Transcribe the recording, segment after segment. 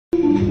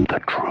The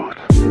truth.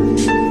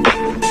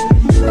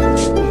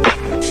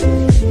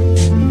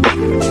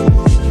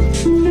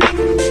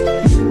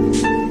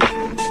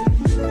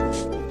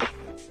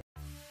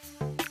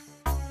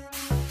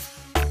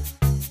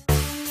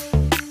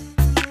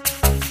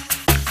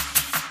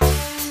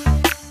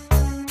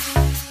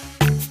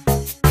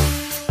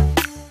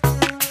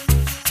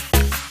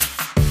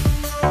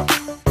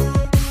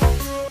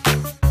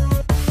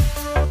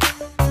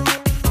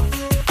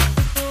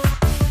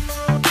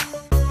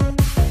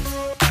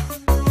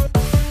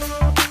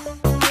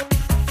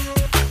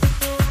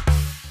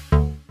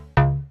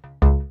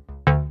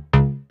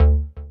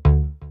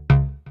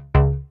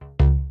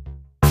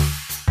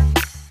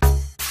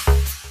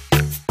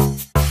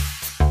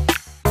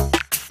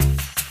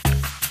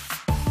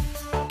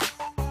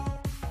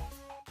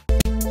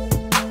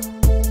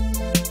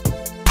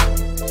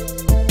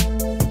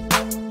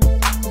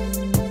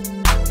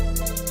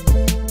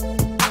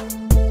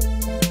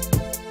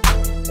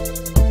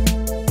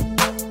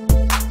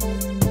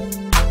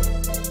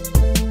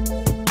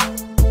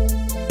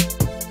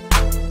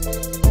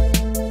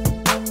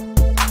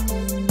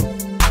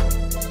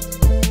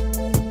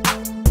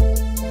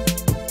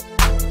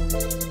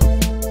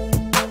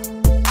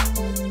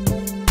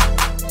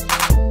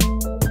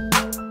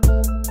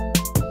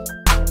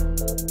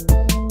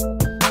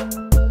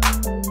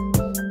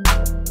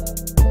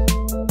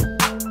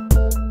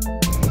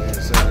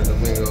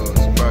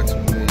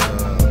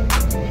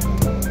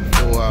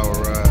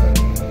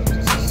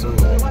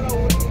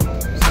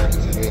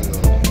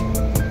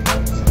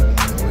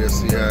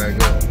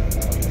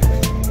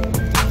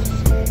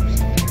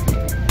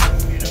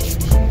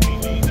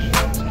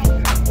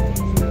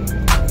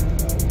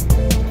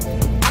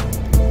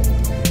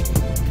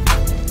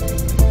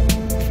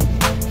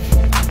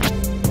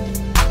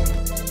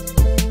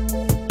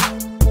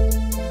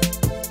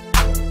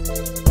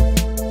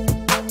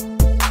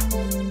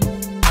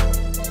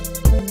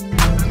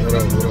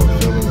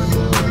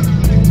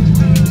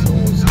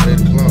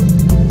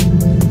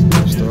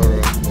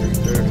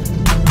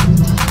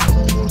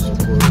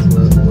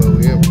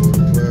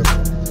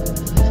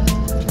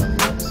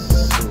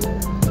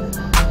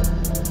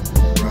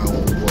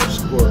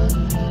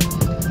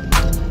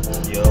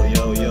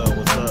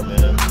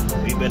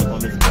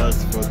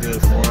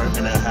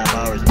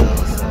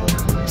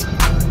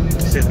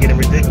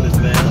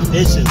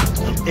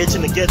 I'm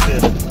itching to get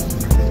there.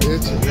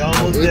 We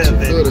almost there,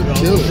 baby. We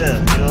almost there.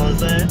 You know what I'm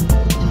saying?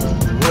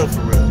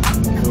 For real.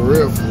 For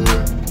real, for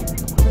real.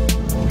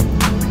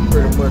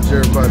 Pretty much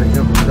everybody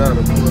jumping down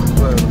the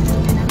bus.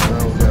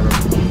 Now we got a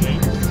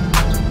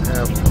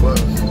half a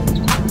bus.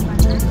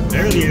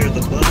 Earlier,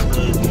 the bus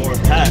was more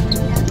packed.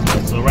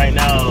 So right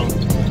now,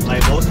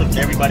 like most of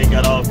everybody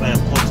got off at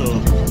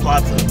Puerto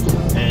Plata,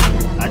 and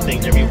I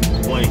think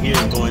everyone here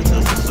is going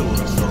to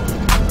Sosua. So,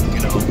 you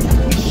know,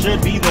 we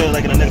should be there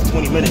like in the next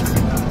 20 minutes.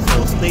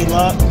 So stay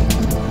locked,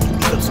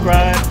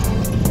 subscribe,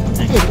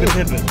 and keep it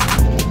pimping.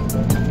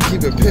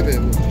 Keep it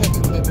pimping.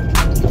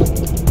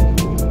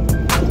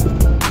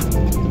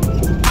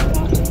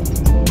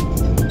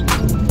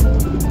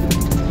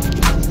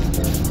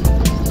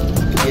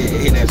 Yeah,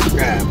 hit that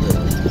subscribe button.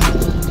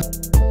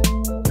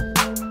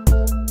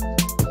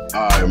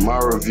 Alright, my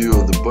review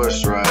of the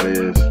bus ride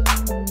is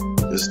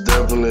it's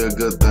definitely a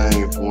good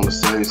thing if you want to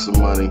save some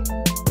money.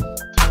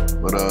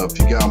 But if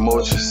you got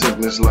motion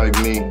sickness like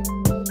me,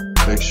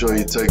 make sure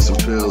you take some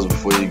pills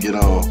before you get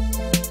on.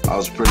 I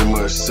was pretty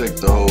much sick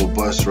the whole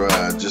bus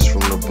ride just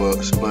from the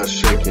bus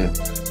shaking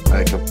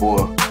back and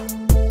forth.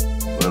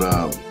 But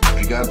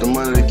if you got the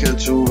money to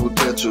catch an Uber,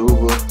 catch an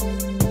Uber.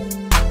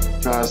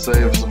 Try to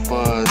save some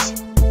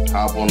funds,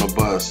 hop on the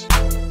bus.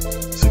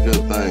 It's a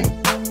good thing.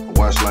 I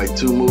watched like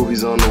 2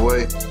 movies on the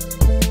way.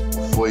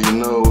 Before you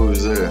know, we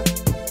was there.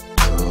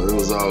 So it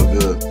was all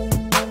good.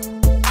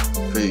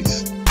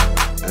 Peace.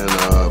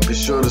 And be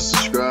sure to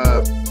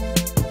subscribe.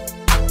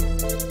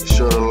 Be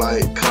sure to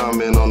like,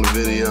 comment on the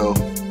video.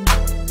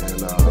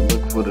 And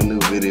look for the new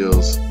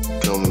videos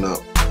coming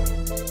up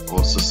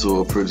on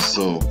Sosua pretty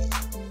soon.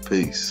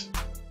 Peace.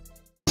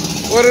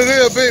 What it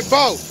is, Big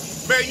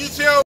Boss? Man, you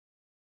tell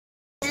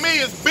me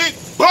it's Big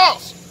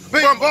Boss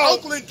from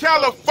Oakland,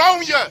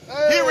 California.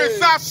 Hey. Here in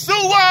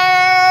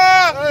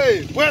Sosua.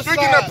 Hey, what's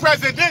Drinking the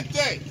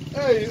Presidente.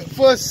 Hey,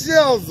 for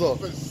Shelza.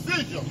 For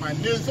Sigil, my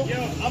nizzle. Yo,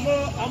 I'm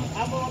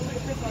gonna take a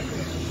trip like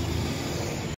this.